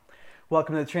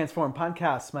Welcome to the Transform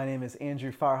Podcast. My name is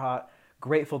Andrew Farhat.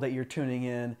 Grateful that you're tuning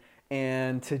in.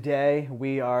 And today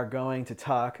we are going to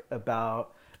talk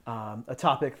about a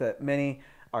topic that many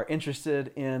are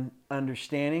interested in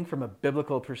understanding from a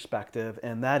biblical perspective,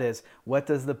 and that is, what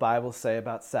does the Bible say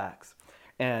about sex?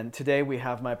 And today we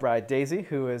have my bride, Daisy,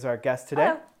 who is our guest today.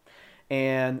 Hello.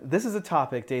 And this is a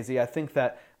topic, Daisy, I think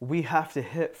that we have to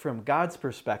hit from God's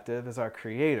perspective as our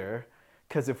creator,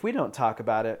 because if we don't talk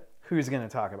about it, who's going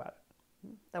to talk about it?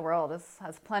 The world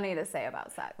has plenty to say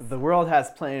about sex. The world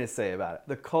has plenty to say about it.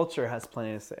 The culture has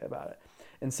plenty to say about it.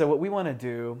 And so what we want to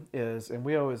do is, and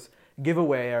we always give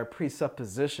away our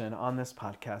presupposition on this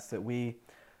podcast, that we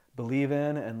believe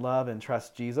in and love and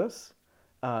trust Jesus.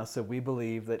 So we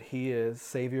believe that he is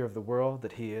Savior of the world,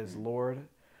 that he is Lord.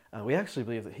 We actually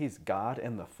believe that he's God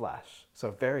in the flesh. So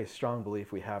a very strong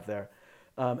belief we have there.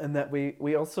 And that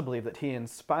we also believe that he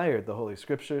inspired the Holy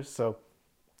Scriptures. So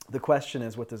the question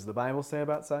is, what does the Bible say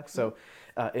about sex? So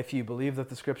if you believe that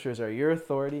the Scriptures are your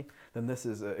authority, then this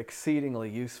is exceedingly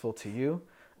useful to you.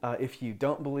 If you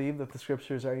don't believe that the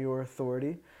Scriptures are your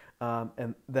authority,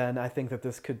 and then I think that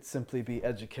this could simply be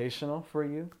educational for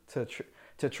you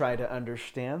to try to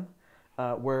understand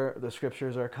where the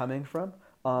Scriptures are coming from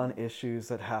on issues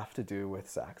that have to do with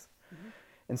sex. Mm-hmm.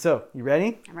 And so, you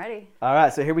ready? I'm ready. All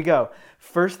right, so here we go.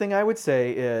 First thing I would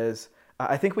say is,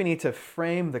 I think we need to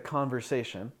frame the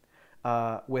conversation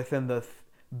within the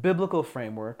biblical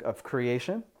framework of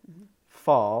creation,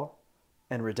 fall,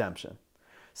 and redemption.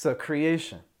 So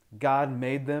creation, God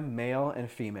made them male and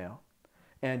female,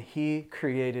 and he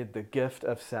created the gift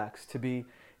of sex to be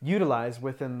utilized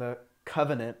within the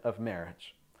covenant of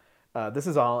marriage. This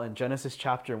is all in Genesis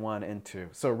chapter 1 and 2.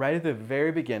 So right at the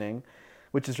very beginning,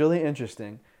 which is really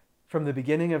interesting, from the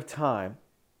beginning of time,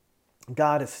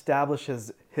 God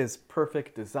establishes his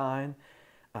perfect design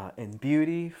and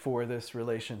beauty for this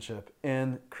relationship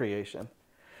in creation.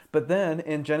 But then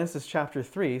in Genesis chapter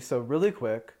 3, so really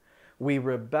quick, we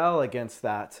rebel against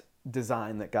that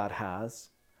design that God has.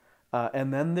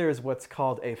 And then there's what's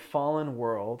called a fallen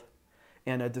world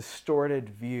and a distorted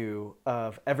view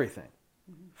of everything,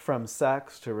 from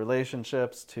sex to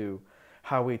relationships to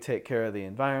how we take care of the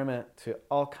environment to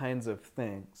all kinds of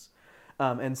things.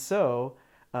 And so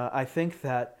I think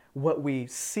that what we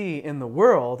see in the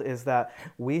world is that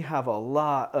we have a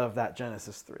lot of that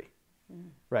Genesis 3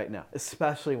 right now,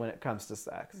 especially when it comes to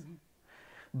sex.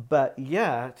 But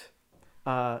yet,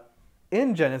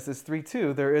 in Genesis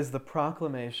 3:2, there is the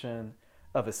proclamation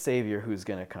of a Savior who's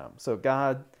going to come. So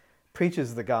God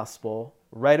preaches the gospel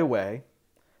right away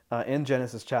in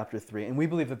Genesis chapter 3, and we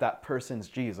believe that that person's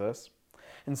Jesus.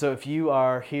 And so if you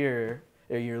are here,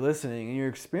 or you're listening, and you're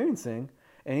experiencing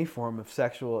any form of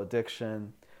sexual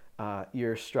addiction,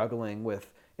 you're struggling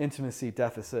with intimacy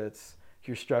deficits,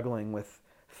 you're struggling with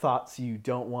thoughts you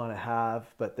don't want to have,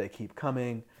 but they keep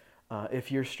coming,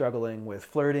 if you're struggling with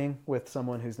flirting with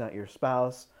someone who's not your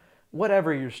spouse,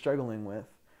 whatever you're struggling with,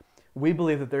 we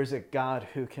believe that there's a God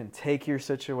who can take your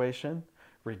situation,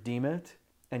 redeem it,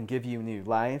 and give you new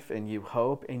life and new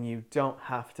hope, and you don't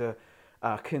have to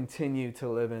continue to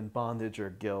live in bondage or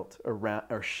guilt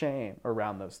or shame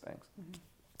around those things.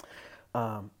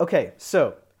 Okay,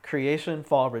 so creation,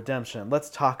 fall, redemption. Let's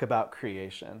talk about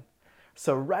creation.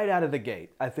 So right out of the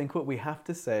gate, I think what we have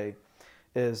to say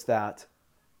is that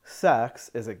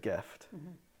sex is a gift.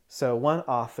 So one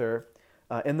author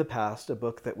in the past, a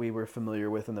book that we were familiar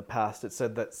with in the past, it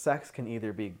said that sex can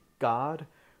either be God,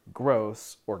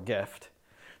 gross, or gift.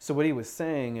 So what he was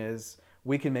saying is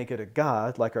we can make it a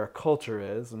God, like our culture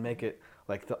is, and make it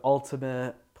like the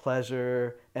ultimate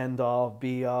pleasure, end all,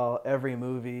 be all. Every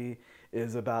movie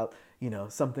is about,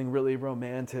 something really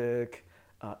romantic.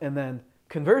 And then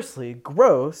conversely,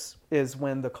 gross is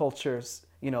when the culture's,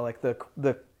 like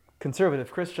the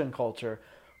conservative Christian culture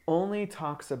only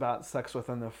talks about sex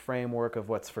within the framework of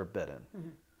what's forbidden.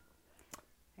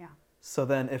 Yeah. So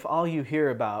then if all you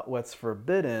hear about what's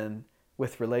forbidden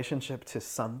with relationship to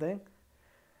something,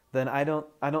 then I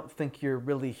don't think you're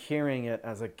really hearing it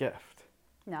as a gift.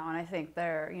 No, and I think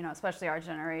especially our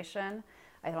generation,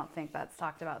 I don't think that's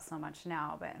talked about so much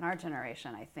now, but in our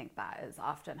generation, I think that is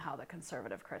often how the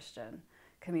conservative Christian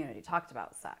community talked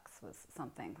about sex, was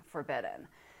something forbidden.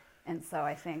 And so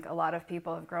I think a lot of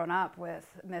people have grown up with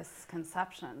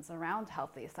misconceptions around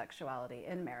healthy sexuality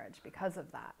in marriage because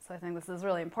of that. So I think this is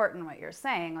really important what you're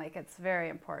saying. Like, it's very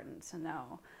important to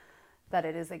know that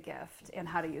it is a gift and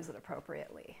how to use it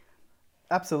appropriately.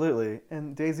 Absolutely.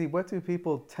 And Daisy, what do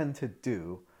people tend to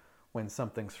do when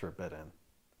something's forbidden?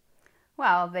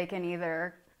 Well, they can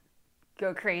either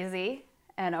go crazy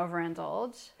and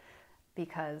overindulge,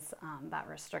 because that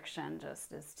restriction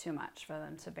just is too much for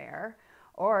them to bear.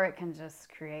 Or it can just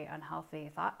create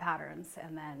unhealthy thought patterns,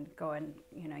 and then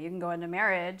you can go into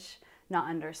marriage not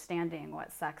understanding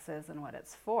what sex is and what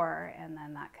it's for, and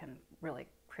then that can really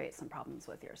create some problems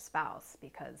with your spouse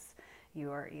because you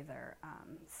are either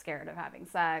scared of having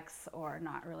sex or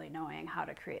not really knowing how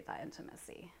to create that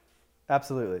intimacy.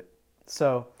 Absolutely.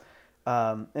 So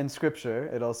in Scripture,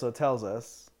 it also tells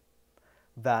us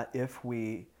that if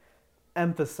we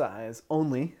emphasize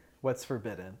only what's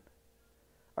forbidden,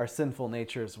 our sinful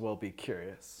natures will be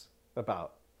curious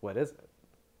about what is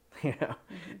it.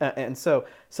 And so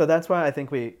that's why I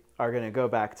think we are going to go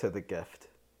back to the gift.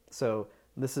 So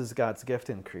this is God's gift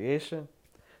in creation.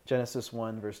 Genesis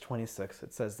 1, verse 26,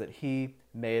 it says that he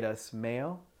made us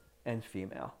male and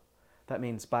female. That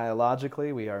means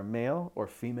biologically we are male or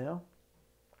female,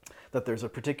 that there's a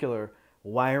particular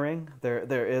wiring.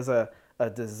 There is a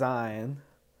design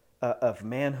of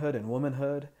manhood and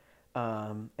womanhood,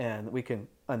 and we can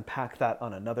unpack that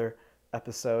on another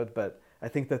episode, but I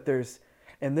think that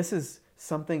and this is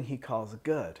something he calls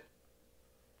good.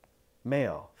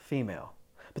 Male, female.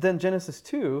 But then Genesis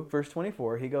 2, verse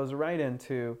 24, he goes right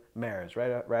into marriage,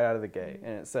 right out of the gate.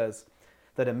 And it says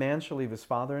that a man shall leave his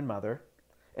father and mother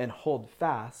and hold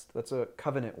fast, that's a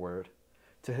covenant word,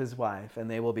 to his wife, and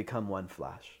they will become one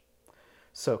flesh.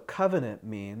 So covenant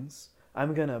means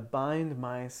I'm going to bind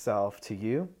myself to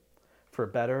you for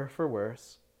better, for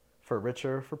worse, for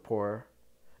richer, for poorer,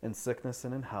 in sickness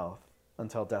and in health,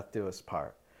 until death do us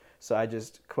part. So I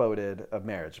just quoted a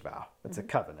marriage vow. It's a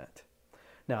covenant.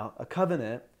 Now, a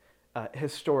covenant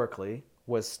historically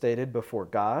was stated before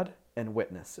God and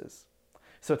witnesses.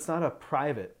 So it's not a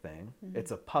private thing,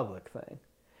 it's a public thing.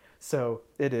 So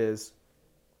it is,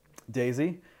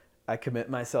 Daisy, I commit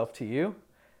myself to you,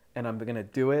 and I'm going to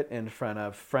do it in front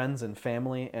of friends and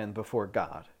family and before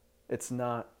God. It's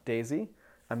not, Daisy,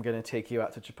 I'm going to take you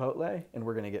out to Chipotle and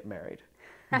we're going to get married.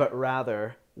 But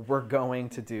rather, we're going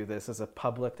to do this as a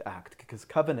public act, because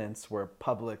covenants were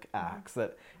public acts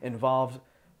that involved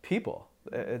people.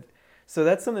 So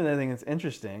that's something that I think is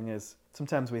interesting, is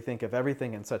sometimes we think of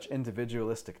everything in such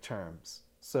individualistic terms.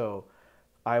 So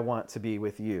I want to be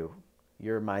with you.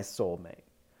 You're my soulmate.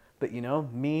 But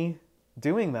me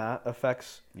doing that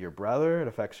affects your brother, it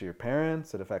affects your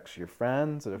parents, it affects your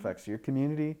friends, it affects your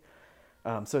community.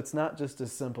 So it's not just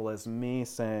as simple as me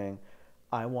saying,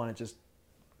 I want to just,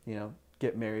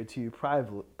 get married to you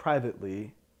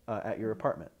privately at your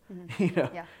apartment.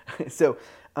 Yeah. So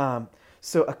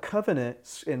a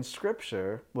covenant in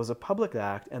Scripture was a public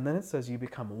act, and then it says you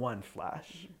become one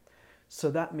flesh. So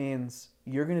that means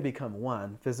you're going to become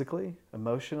one physically,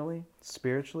 emotionally,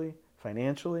 spiritually,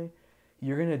 financially.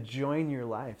 You're going to join your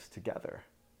lives together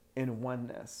in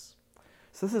oneness.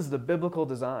 So this is the biblical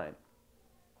design.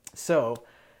 So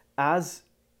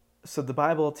the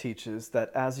Bible teaches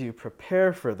that as you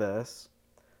prepare for this,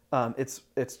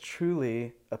 it's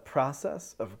truly a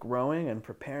process of growing and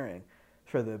preparing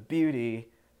for the beauty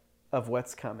of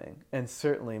what's coming. And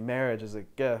certainly marriage is a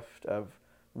gift of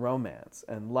romance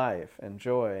and life and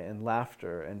joy and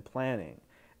laughter and planning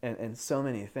and so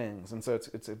many things. And so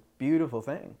it's a beautiful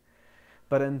thing.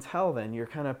 But until then, you're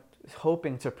kind of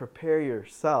hoping to prepare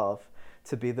yourself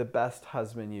to be the best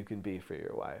husband you can be for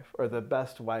your wife, or the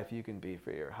best wife you can be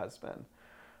for your husband.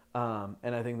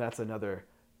 And I think that's another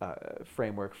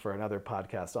framework for another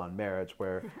podcast on marriage,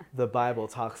 where the Bible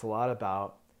talks a lot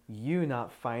about you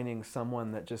not finding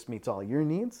someone that just meets all your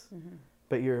needs,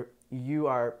 but you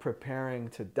are preparing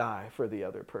to die for the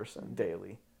other person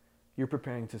daily. You're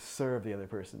preparing to serve the other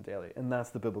person daily. And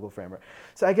that's the biblical framework.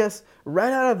 So I guess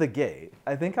right out of the gate,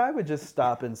 I think I would just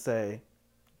stop and say,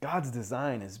 God's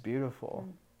design is beautiful.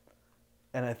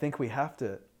 And I think we have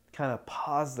to kind of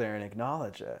pause there and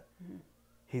acknowledge it.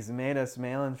 He's made us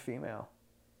male and female.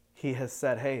 He has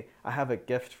said, hey, I have a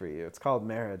gift for you. It's called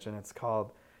marriage, and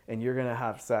and you're going to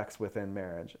have sex within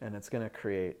marriage, and it's going to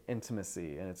create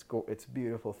intimacy, and it's a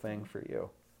beautiful thing for you.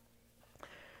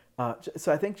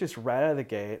 So I think just right out of the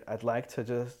gate, I'd like to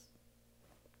just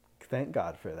thank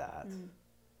God for that.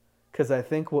 Because I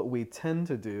think what we tend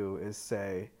to do is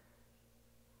say,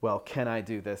 well, can I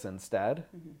do this instead?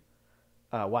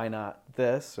 Why not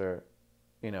this? Or,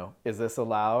 is this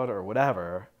allowed or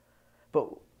whatever? But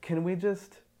can we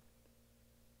just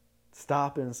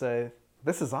stop and say,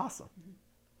 this is awesome?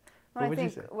 Well, I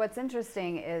think what's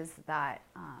interesting is that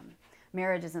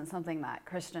marriage isn't something that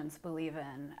Christians believe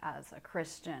in as a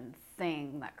Christian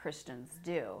thing that Christians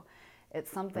do. It's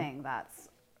something that's,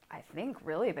 I think,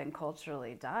 really been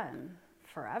culturally done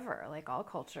forever. Like all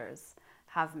cultures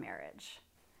have marriage.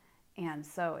 And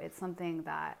so it's something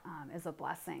that is a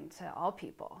blessing to all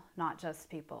people, not just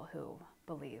people who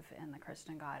believe in the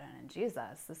Christian God and in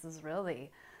Jesus. This is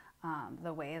really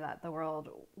the way that the world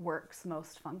works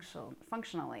most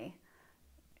functionally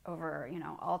over,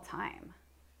 all time.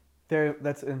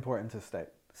 That's important to state.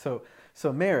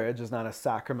 So marriage is not a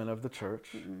sacrament of the church.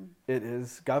 Mm-hmm. It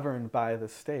is governed by the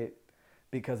state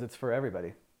because it's for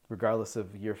everybody, regardless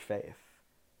of your faith.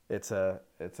 It's a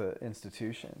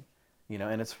institution,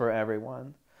 and it's for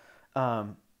everyone.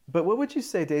 But what would you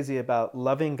say, Daisy, about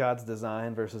loving God's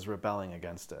design versus rebelling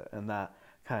against it and that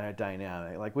kind of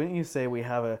dynamic? Like, wouldn't you say we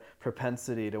have a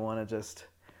propensity to want to just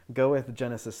go with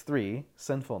Genesis 3,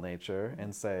 sinful nature,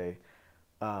 and say,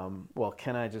 well,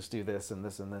 can I just do this and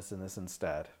this and this and this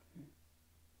instead?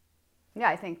 Yeah,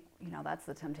 I think, that's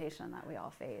the temptation that we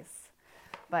all face.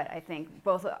 But I think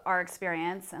both our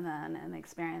experience and then the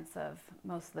experience of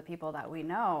most of the people that we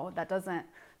know, that doesn't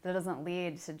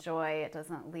lead to joy. It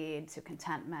doesn't lead to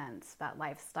contentment, that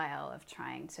lifestyle of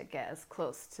trying to get as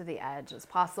close to the edge as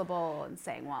possible and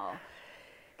saying, well,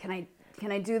 can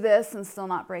I do this and still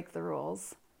not break the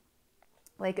rules?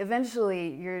 Like,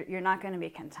 eventually you're not going to be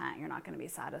content. You're not going to be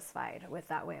satisfied with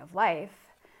that way of life.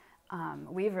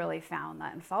 We've really found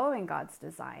that in following God's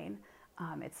design,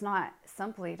 it's not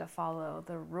simply to follow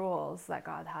the rules that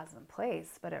God has in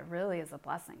place, but it really is a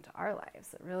blessing to our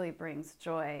lives. It really brings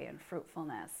joy and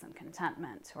fruitfulness and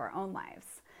contentment to our own lives.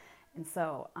 And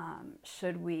so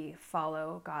should we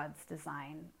follow God's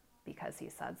design because he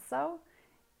said so?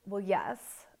 Well, yes,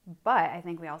 but I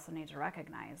think we also need to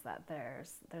recognize that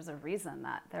there's a reason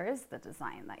that there is the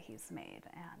design that he's made.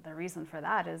 And the reason for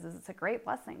that is it's a great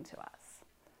blessing to us.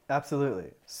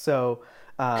 Absolutely. So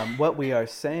what we are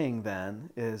saying then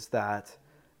is that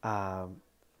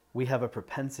we have a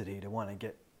propensity to want to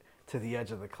get to the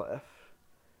edge of the cliff.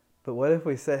 But what if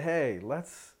we said, hey,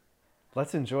 let's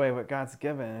enjoy what God's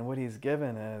given, and what he's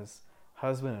given is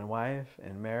husband and wife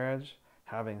in marriage,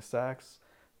 having sex,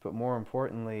 but more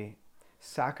importantly,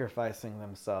 sacrificing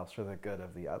themselves for the good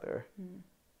of the other. Mm.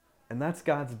 And that's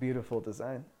God's beautiful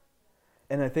design.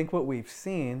 And I think what we've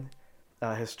seen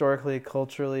historically,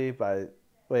 culturally, by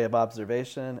way of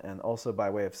observation and also by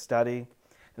way of study,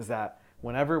 is that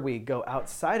whenever we go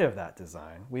outside of that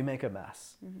design, we make a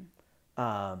mess.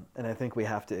 Mm-hmm. And I think we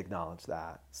have to acknowledge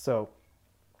that. So,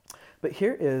 but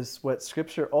here is what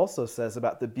Scripture also says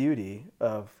about the beauty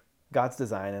of God's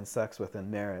design and sex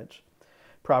within marriage.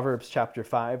 Proverbs chapter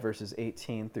 5, verses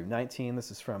 18 through 19.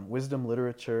 This is from Wisdom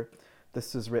Literature.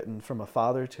 This is written from a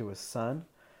father to his son.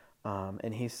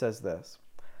 And he says this: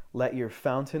 "Let your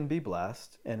fountain be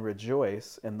blessed, and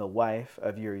rejoice in the wife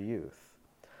of your youth.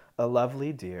 A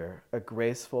lovely deer, a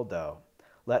graceful doe.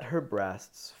 Let her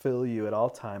breasts fill you at all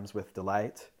times with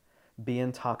delight. Be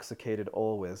intoxicated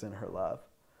always in her love."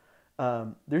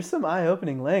 There's some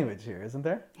eye-opening language here, isn't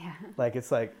there? Yeah.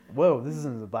 It's like, whoa, this is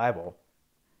in the Bible.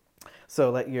 So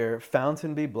let your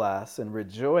fountain be blessed, and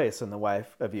rejoice in the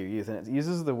wife of your youth. And it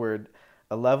uses the word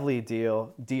a lovely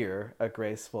deer, a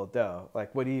graceful doe.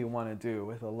 Like, what do you want to do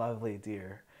with a lovely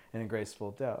deer and a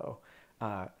graceful doe?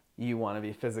 You want to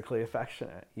be physically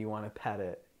affectionate. You want to pet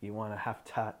it. You want to have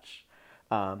touch.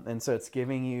 And so it's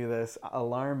giving you this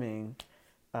alarming,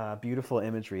 beautiful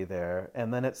imagery there.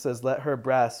 And then it says, let her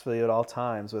breasts fill you at all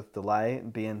times with delight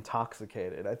and be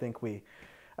intoxicated. I think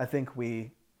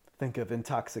we think of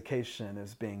intoxication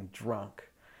as being drunk.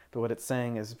 But what it's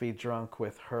saying is be drunk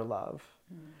with her love.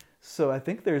 Mm. So I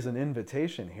think there's an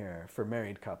invitation here for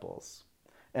married couples.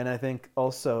 And I think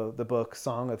also the book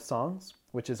Song of Songs,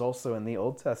 which is also in the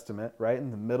Old Testament, right in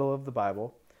the middle of the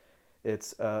Bible.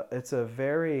 It's a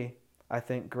very, I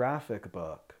think, graphic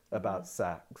book about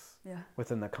sex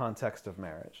within the context of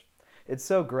marriage. It's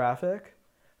so graphic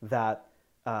that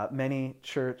many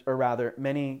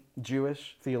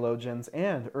Jewish theologians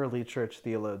and early church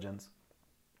theologians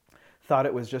thought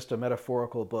it was just a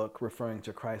metaphorical book referring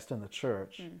to Christ and the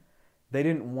church. Mm. They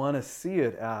didn't want to see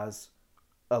it as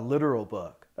a literal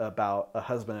book about a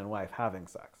husband and wife having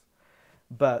sex.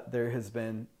 But there has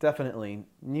been definitely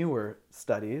newer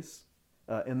studies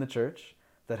in the church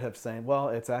that have said, well,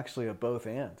 it's actually a both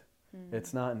and. Mm-hmm.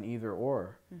 It's not an either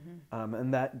or. Mm-hmm.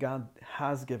 And that God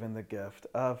has given the gift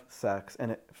of sex,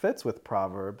 and it fits with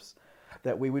Proverbs,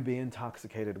 that we would be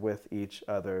intoxicated with each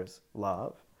other's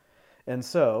love. And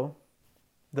so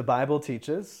the Bible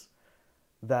teaches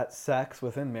that sex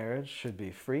within marriage should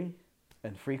be free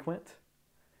and frequent,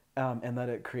 and that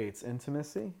it creates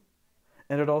intimacy.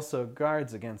 And it also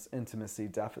guards against intimacy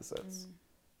deficits.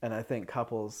 And I think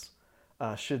couples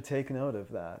should take note of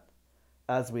that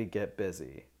as we get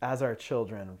busy, as our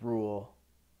children rule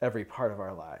every part of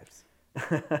our lives.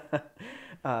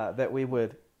 That we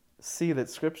would see that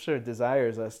Scripture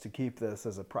desires us to keep this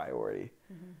as a priority.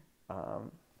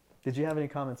 Did you have any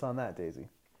comments on that, Daisy?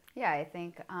 Yeah, I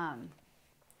think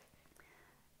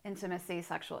intimacy,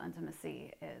 sexual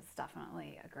intimacy is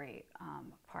definitely a great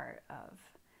part of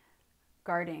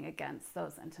guarding against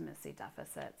those intimacy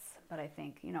deficits. But I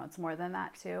think, it's more than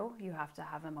that too. You have to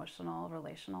have emotional,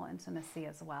 relational intimacy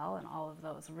as well. And all of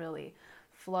those really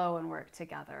flow and work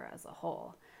together as a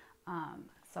whole.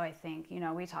 So I think,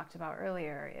 we talked about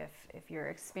earlier, if you're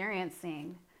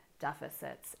experiencing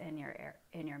deficits in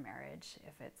your marriage,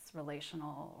 if it's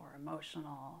relational or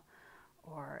emotional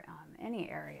or any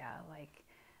area, like,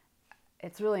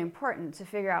 it's really important to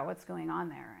figure out what's going on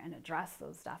there and address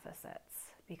those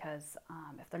deficits, because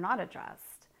if they're not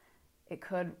addressed, it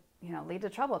could lead to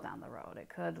trouble down the road. It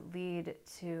could lead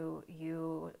to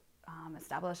you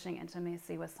establishing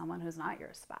intimacy with someone who's not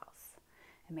your spouse.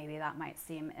 And maybe that might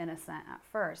seem innocent at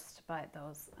first, but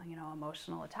those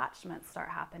emotional attachments start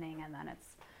happening, and then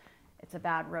it's a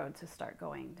bad road to start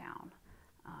going down.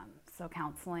 So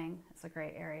counseling is a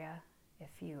great area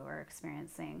if you are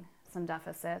experiencing some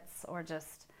deficits, or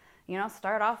just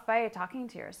start off by talking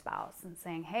to your spouse and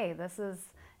saying, hey, this is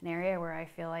an area where I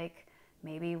feel like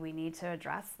maybe we need to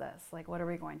address this. Like, what are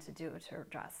we going to do to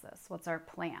address this? What's our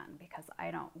plan? Because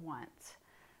I don't want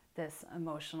this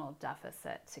emotional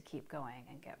deficit to keep going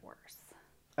and get worse.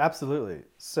 Absolutely.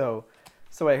 So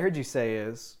what I heard you say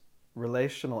is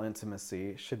relational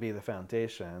intimacy should be the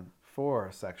foundation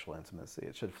for sexual intimacy.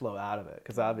 It should flow out of it.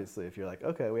 Because obviously if you're like,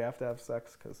 okay, we have to have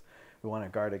sex because we want to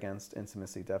guard against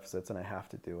intimacy deficits and I have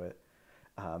to do it,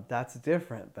 that's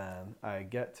different than I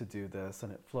get to do this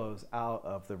and it flows out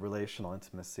of the relational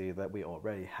intimacy that we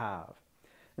already have.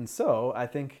 And so I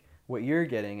think what you're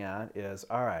getting at is,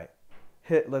 all right,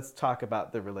 let's talk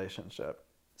about the relationship.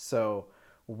 So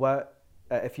what,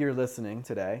 if you're listening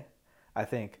today, I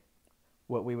think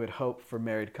what we would hope for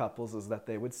married couples is that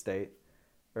they would state,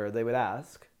 or they would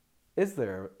ask, is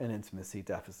there an intimacy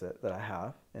deficit that I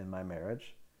have in my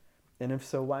marriage? And if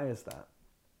so, why is that?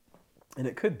 And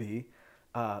it could be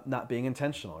not being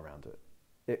intentional around it.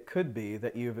 It could be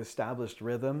that you've established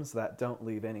rhythms that don't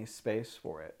leave any space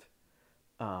for it.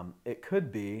 It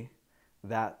could be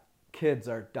that kids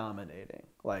are dominating,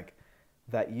 like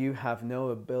that you have no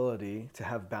ability to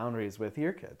have boundaries with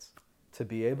your kids, to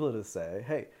be able to say,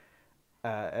 hey,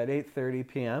 at 8:30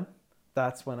 p.m.,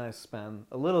 that's when I spend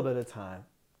a little bit of time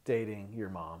dating your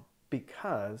mom,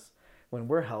 because when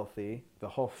we're healthy, the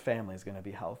whole family is going to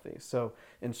be healthy. So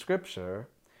in Scripture,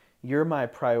 you're my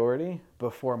priority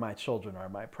before my children are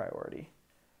my priority.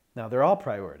 Now, they're all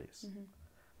priorities,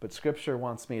 but Scripture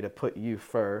wants me to put you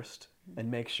first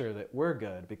and make sure that we're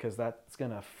good, because that's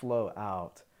going to flow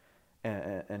out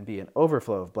and be an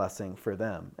overflow of blessing for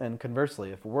them. And conversely,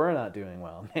 if we're not doing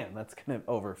well, man, that's going to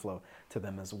overflow to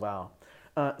them as well.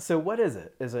 So what is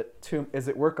it? Is it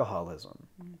workaholism?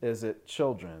 Is it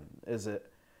children? Is it,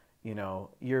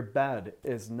 your bed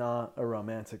is not a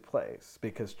romantic place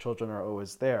because children are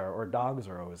always there, or dogs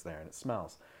are always there and it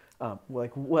smells.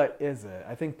 Like, what is it?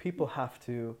 I think people have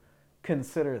to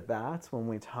consider that when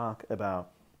we talk about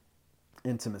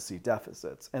intimacy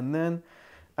deficits. And then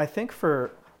I think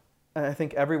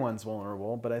everyone's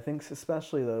vulnerable, but I think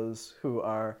especially those who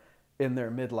are in their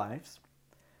midlives,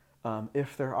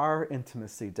 if there are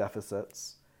intimacy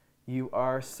deficits, you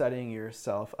are setting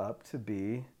yourself up to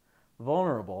be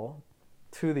vulnerable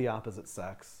to the opposite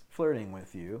sex flirting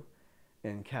with you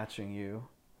and catching you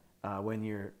when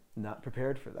you're not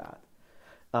prepared for that.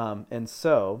 And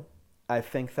so I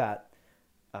think that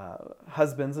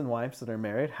husbands and wives that are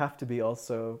married have to be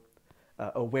also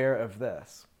aware of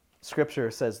this. Scripture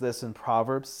says this in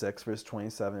Proverbs 6, verse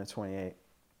 27 to 28.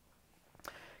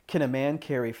 Can a man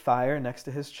carry fire next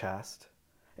to his chest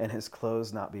and his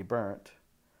clothes not be burnt?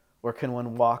 Or can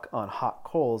one walk on hot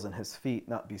coals and his feet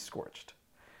not be scorched?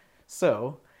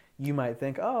 So you might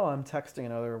think, oh, I'm texting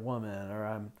another woman, or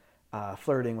I'm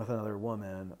flirting with another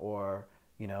woman, or,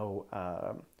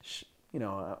 I'm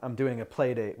doing a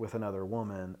play date with another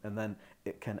woman, and then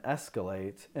it can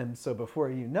escalate. And so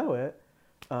before you know it,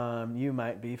 you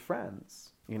might be friends,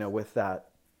 with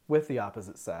the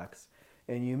opposite sex.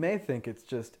 And you may think it's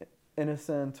just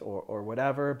innocent or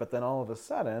whatever, but then all of a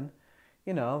sudden,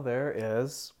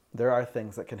 there are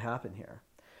things that can happen here.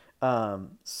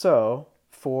 So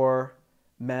for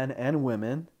men and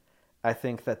women, I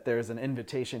think that there's an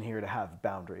invitation here to have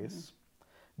boundaries.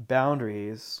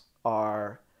 Boundaries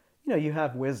are, you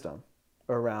have wisdom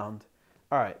around,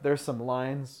 all right, there's some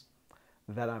lines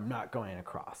that I'm not going to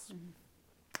cross.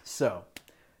 So,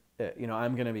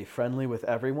 I'm going to be friendly with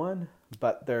everyone,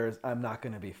 but I'm not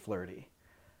going to be flirty.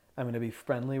 I'm going to be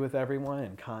friendly with everyone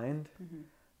and kind,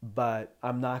 but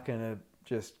I'm not going to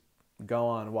just go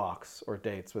on walks or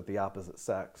dates with the opposite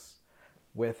sex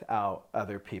without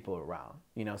other people around.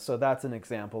 So that's an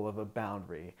example of a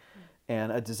boundary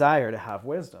and a desire to have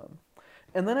wisdom.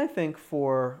 And then I think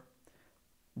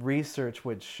research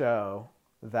would show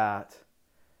that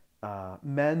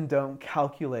men don't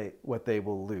calculate what they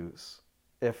will lose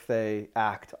if they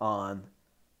act on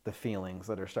the feelings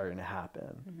that are starting to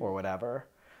happen or whatever.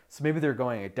 So maybe they're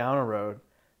going down a road,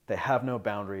 they have no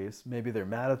boundaries, maybe they're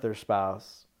mad at their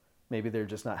spouse, maybe they're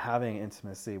just not having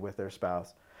intimacy with their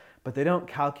spouse, but they don't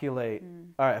calculate,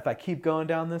 all right, if I keep going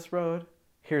down this road,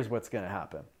 here's what's going to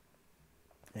happen.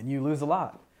 And you lose a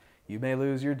lot. You may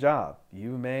lose your job.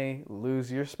 You may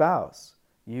lose your spouse.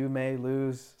 You may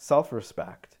lose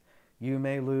self-respect. You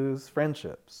may lose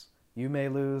friendships. You may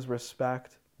lose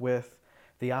respect with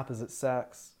the opposite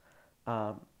sex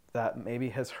that maybe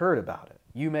has heard about it.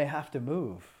 You may have to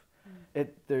move.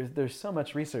 There's so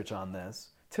much research on this.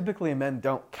 Typically, men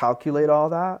don't calculate all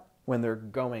that when they're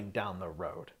going down the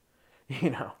road.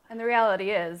 And the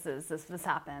reality is this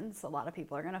happens. A lot of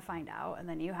people are going to find out, and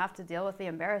then you have to deal with the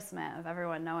embarrassment of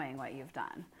everyone knowing what you've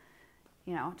done.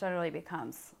 Generally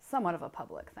becomes somewhat of a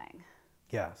public thing.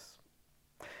 Yes.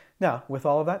 Now, with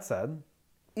all of that said,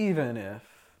 even if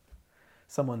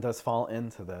someone does fall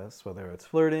into this, whether it's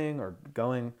flirting or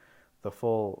going the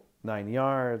full 9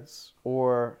 yards,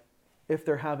 or if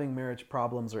they're having marriage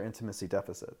problems or intimacy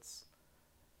deficits,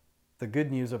 the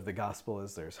good news of the gospel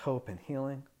is there's hope and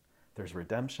healing. There's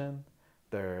redemption,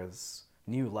 there's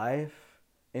new life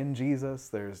in Jesus,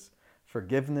 there's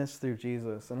forgiveness through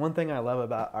Jesus. And one thing I love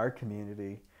about our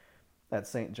community at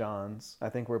St. John's, I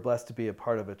think we're blessed to be a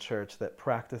part of a church that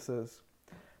practices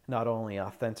not only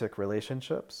authentic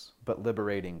relationships, but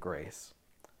liberating grace.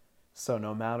 So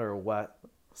no matter what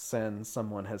sin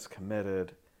someone has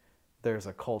committed, there's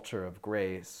a culture of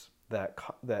grace that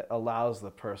allows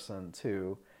the person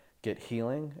to get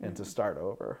healing and to start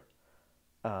over.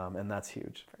 And that's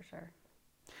huge. For sure.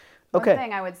 Okay. One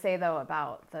thing I would say, though,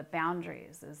 about the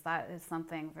boundaries is that is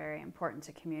something very important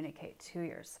to communicate to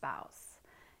your spouse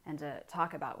and to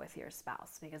talk about with your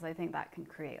spouse, because I think that can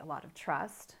create a lot of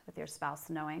trust with your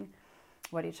spouse knowing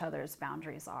what each other's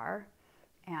boundaries are.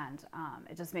 And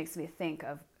it just makes me think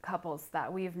of couples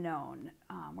that we've known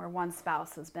where one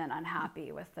spouse has been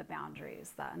unhappy with the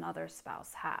boundaries that another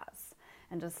spouse has,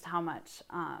 and just how much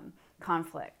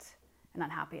conflict and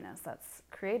unhappiness that's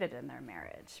created in their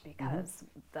marriage because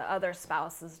the other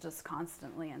spouse is just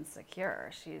constantly insecure.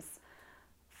 She's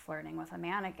flirting with a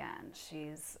man again.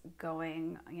 She's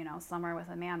going, somewhere with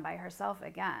a man by herself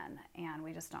again. And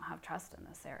we just don't have trust in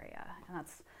this area. And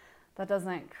that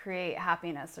doesn't create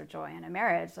happiness or joy in a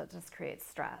marriage. That just creates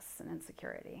stress and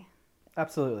insecurity.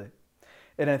 Absolutely.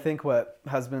 And I think what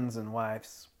husbands and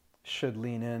wives should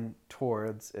lean in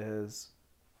towards is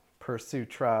pursue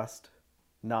trust,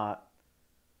 not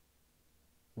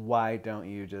why don't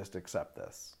you just accept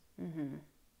this?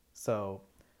 So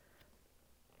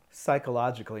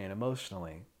psychologically and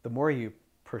emotionally, the more you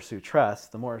pursue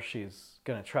trust, the more she's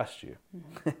going to trust you.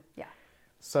 Yeah.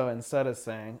 So instead of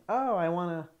saying, oh, I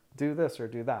want to do this or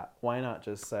do that, why not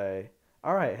just say,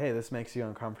 all right, hey, this makes you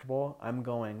uncomfortable. I'm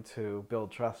going to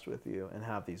build trust with you and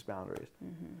have these boundaries.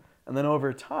 And then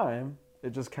over time,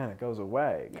 it just kind of goes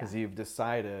away because you've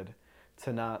decided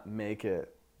to not make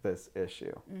it this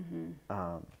issue.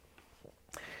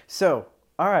 So,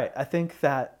 all right, I think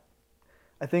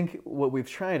what we've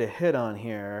tried to hit on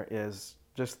here is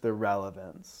just the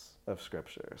relevance of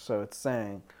Scripture. So it's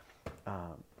saying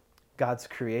God's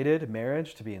created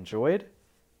marriage to be enjoyed.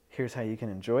 Here's how you can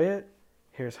enjoy it.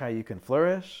 Here's how you can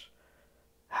flourish.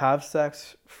 Have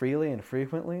sex freely and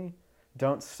frequently.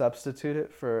 Don't substitute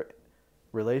it for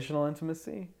relational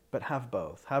intimacy, but have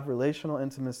both. Have relational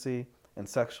intimacy and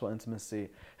sexual intimacy,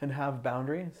 and have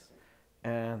boundaries.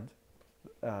 And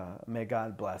may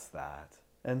God bless that.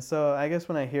 And so I guess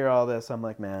when I hear all this, I'm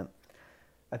like, man,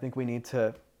 I think we need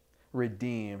to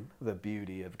redeem the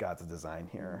beauty of God's design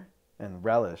here and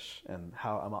relish in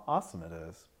how awesome it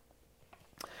is.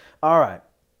 All right.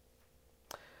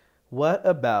 What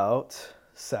about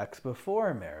sex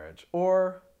before marriage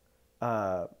or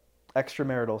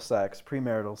extramarital sex,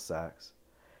 premarital sex?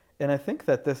 And I think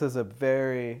that this is a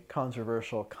very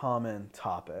controversial, common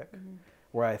topic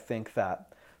where I think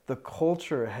that the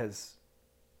culture has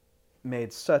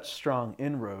made such strong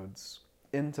inroads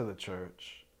into the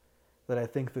church that I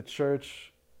think the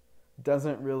church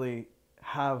doesn't really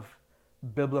have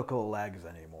biblical legs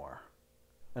anymore.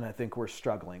 And I think we're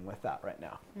struggling with that right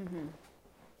now.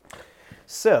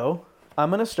 So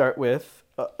I'm going to start with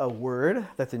a word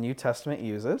that the New Testament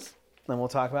uses, and we'll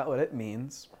talk about what it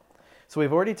means. So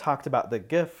we've already talked about the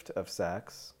gift of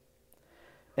sex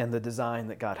and the design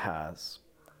that God has.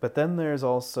 But then there's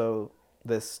also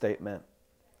this statement.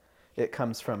 It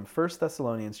comes from 1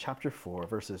 Thessalonians chapter 4,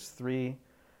 verses 3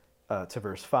 to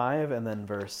verse 5, and then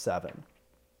verse 7.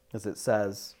 As it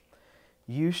says,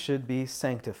 you should be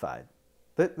sanctified.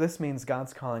 This means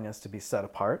God's calling us to be set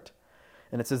apart.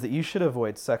 And it says that you should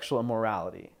avoid sexual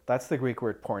immorality. That's the Greek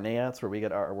word porneia. It's where we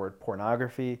get our word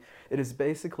pornography. It is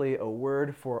basically a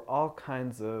word for all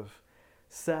kinds of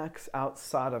sex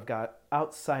outside of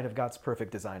God's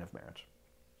perfect design of marriage.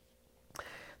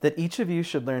 That each of you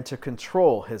should learn to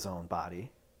control his own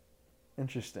body.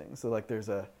 Interesting. So like there's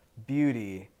a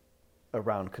beauty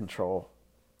around control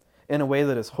in a way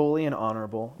that is holy and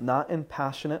honorable, not in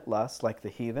passionate lust like the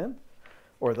heathen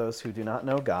or those who do not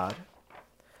know God.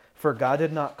 For God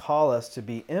did not call us to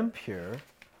be impure,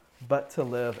 but to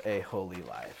live a holy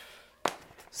life.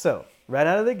 So, right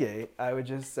out of the gate, I would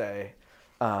just say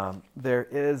there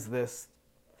is this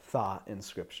thought in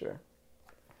Scripture.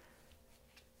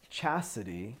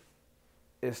 Chastity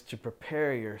is to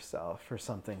prepare yourself for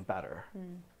something better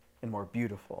and more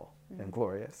beautiful and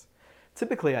glorious.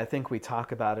 Typically, I think we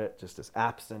talk about it just as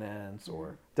abstinence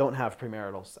or don't have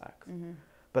premarital sex.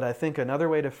 But I think another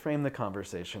way to frame the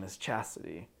conversation is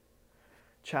chastity.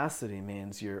 Chastity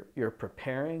means you're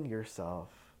preparing yourself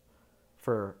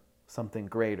for something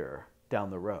greater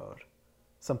down the road,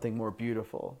 something more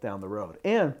beautiful down the road.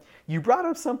 And you brought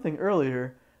up something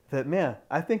earlier that, man,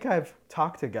 I think I've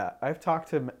talked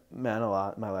to men a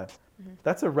lot in my life.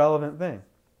 That's a relevant thing.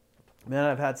 Man,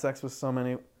 I've had sex with so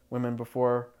many women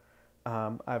before.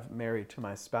 I've married to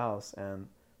my spouse, and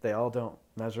they all don't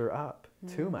measure up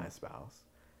to my spouse.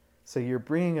 So you're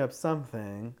bringing up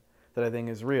something that I think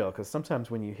is real, because sometimes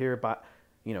when you hear about,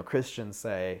 Christians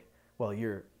say, well,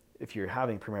 if you're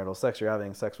having premarital sex, you're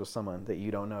having sex with someone that you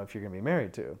don't know if you're going to be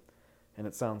married to. And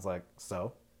it sounds like,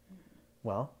 so?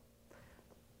 Well,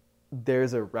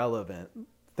 there's a relevant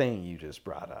thing you just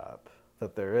brought up,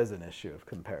 that there is an issue of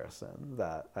comparison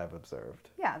that I've observed.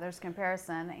 Yeah, there's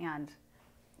comparison, and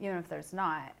even if there's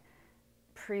not,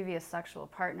 previous sexual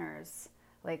partners,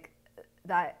 like,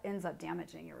 that ends up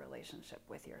damaging your relationship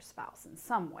with your spouse in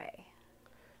some way.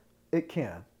 It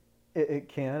can. It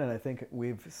can, and I think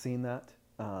we've seen that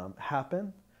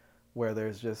happen, where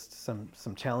there's just some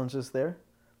challenges there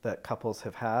that couples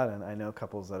have had, and I know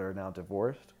couples that are now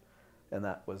divorced, and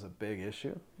that was a big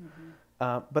issue.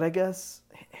 But I guess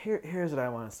here's what I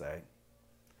want to say.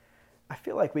 I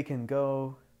feel like we can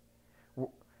go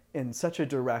in such a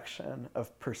direction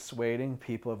of persuading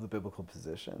people of the biblical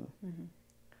position.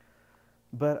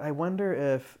 But I wonder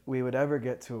if we would ever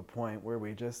get to a point where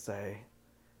we just say,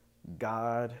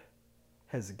 God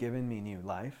has given me new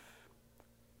life.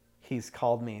 He's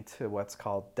called me to what's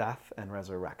called death and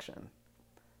resurrection.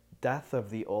 Death of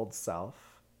the old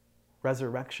self,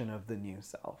 resurrection of the new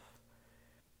self.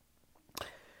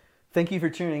 Thank you for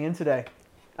tuning in today.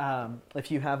 If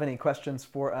you have any questions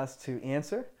for us to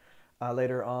answer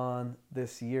later on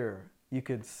this year, you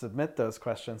could submit those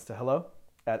questions to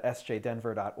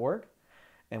hello@sjdenver.org.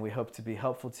 And we hope to be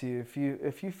helpful to you.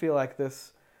 If you feel like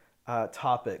this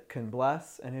topic can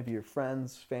bless any of your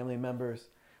friends, family members,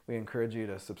 we encourage you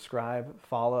to subscribe,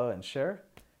 follow, and share.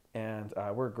 And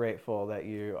we're grateful that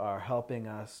you are helping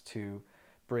us to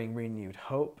bring renewed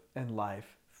hope and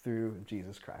life through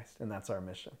Jesus Christ. And that's our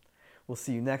mission. We'll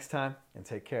see you next time, and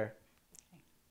take care.